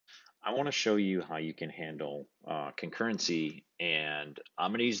I want to show you how you can handle concurrency, and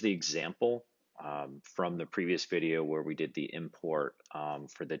I'm going to use the example from the previous video where we did the import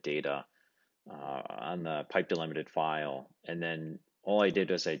for the data on the pipe delimited file. And then all I did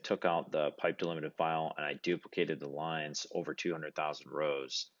was I took out the pipe delimited file and I duplicated the lines over 200,000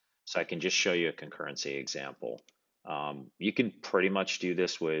 rows. So I can just show you a concurrency example. You can pretty much do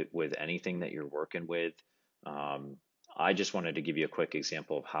this with anything that you're working with. Um, I just wanted to give you a quick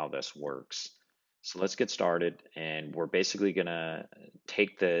example of how this works. So let's get started, and we're basically gonna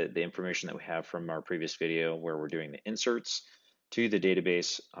take the information that we have from our previous video where we're doing the inserts to the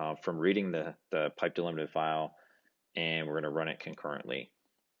database from reading the pipe delimited file, and we're gonna run it concurrently.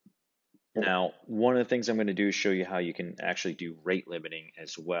 Now, one of the things I'm gonna do is show you how you can actually do rate limiting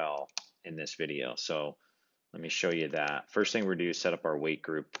as well in this video. So let me show you that. First thing we're gonna do is set up our wait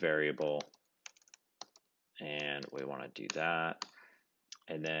group variable, and we wanna do that.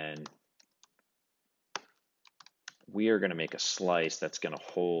 And then we are gonna make a slice that's gonna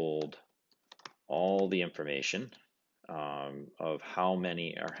hold all the information of how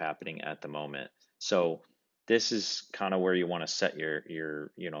many are happening at the moment. So this is kind of where you want to set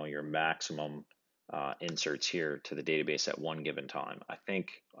your maximum inserts here to the database at one given time. I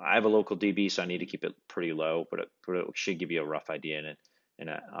think I have a local DB, so I need to keep it pretty low, but it should give you a rough idea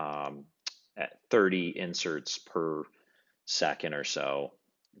at 30 inserts per second or so,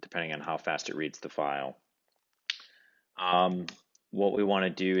 depending on how fast it reads the file. What we want to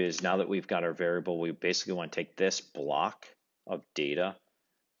do is, now that we've got our variable, we basically want to take this block of data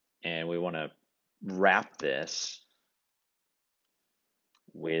and we want to wrap this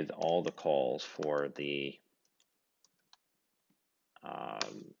with all the calls for the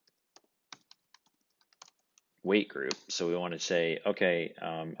wait group. So we want to say, okay,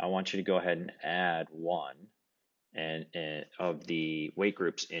 I want you to go ahead and add one and of the wait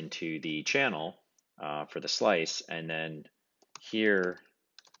groups into the channel for the slice, and then here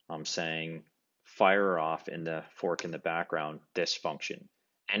I'm saying fire off in the fork in the background this function.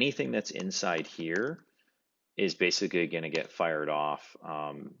 Anything that's inside here is basically going to get fired off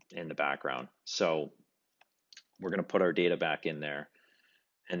in the background. So we're going to put our data back in there.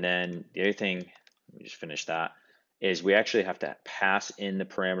 And then the other thing, let me just finish that, is we actually have to pass in the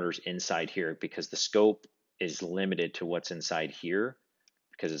parameters inside here because the scope is limited to what's inside here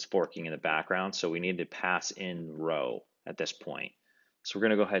because it's forking in the background. So we need to pass in row at this point. So we're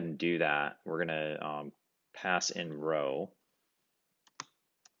going to go ahead and do that. We're going to pass in row,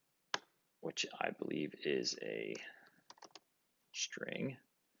 which I believe is a string.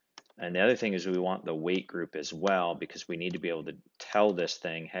 And the other thing is we want the wait group as well because we need to be able to tell this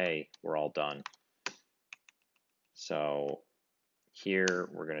thing, hey, we're all done. So here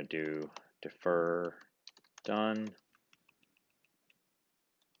we're going to do defer done.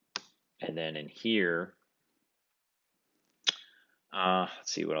 And then in here,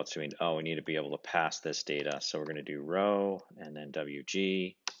 let's see, what else do we need? Oh, we need to be able to pass this data. So we're going to do row and then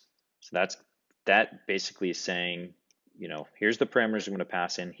WG. So that basically is saying, here's the parameters I'm going to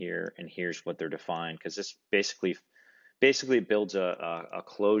pass in here, and here's what they're defined, because this basically builds a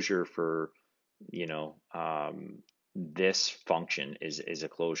closure for, this function is a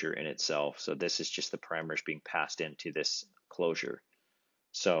closure in itself. So this is just the parameters being passed into this closure.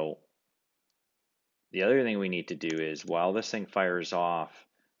 So the other thing we need to do is, while this thing fires off,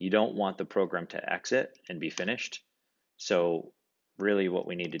 you don't want the program to exit and be finished. So really what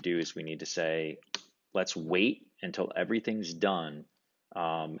we need to do is we need to say, let's wait until everything's done.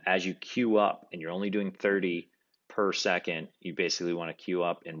 As you queue up, and you're only doing 30 per second, you basically want to queue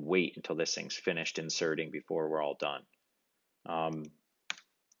up and wait until this thing's finished inserting before we're all done. I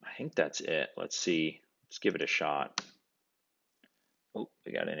think that's it. Let's see. Let's give it a shot. Oh,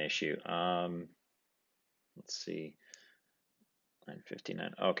 we got an issue. Let's see.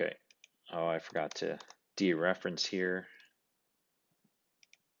 959. Okay. Oh, I forgot to dereference here.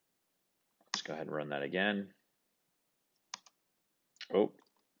 Let's go ahead and run that again. Oh,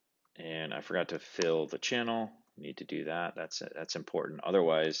 and I forgot to fill the channel. Need to do that. That's important.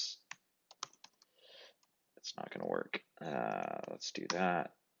 Otherwise, it's not going to work. Let's do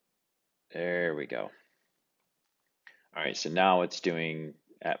that. There we go. All right, so now it's doing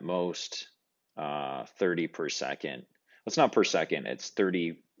at most 30 per second. Well, it's not per second, it's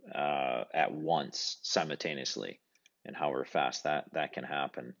 30 at once simultaneously, and however fast that can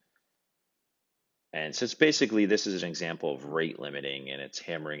happen. And so it's basically, this is an example of rate limiting, and it's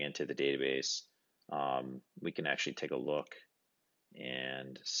hammering into the database. We can actually take a look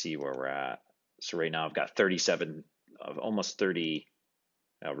and see where we're at. So right now I've got 37 of almost 30.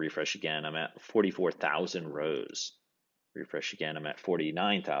 I'll refresh again. I'm at 44,000 rows Refresh again, I'm at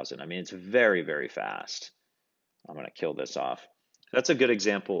 49,000. I mean, it's very, very fast. I'm going to kill this off. That's a good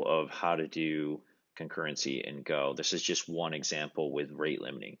example of how to do concurrency in Go. This is just one example with rate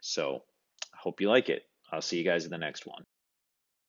limiting. So I hope you like it. I'll see you guys in the next one.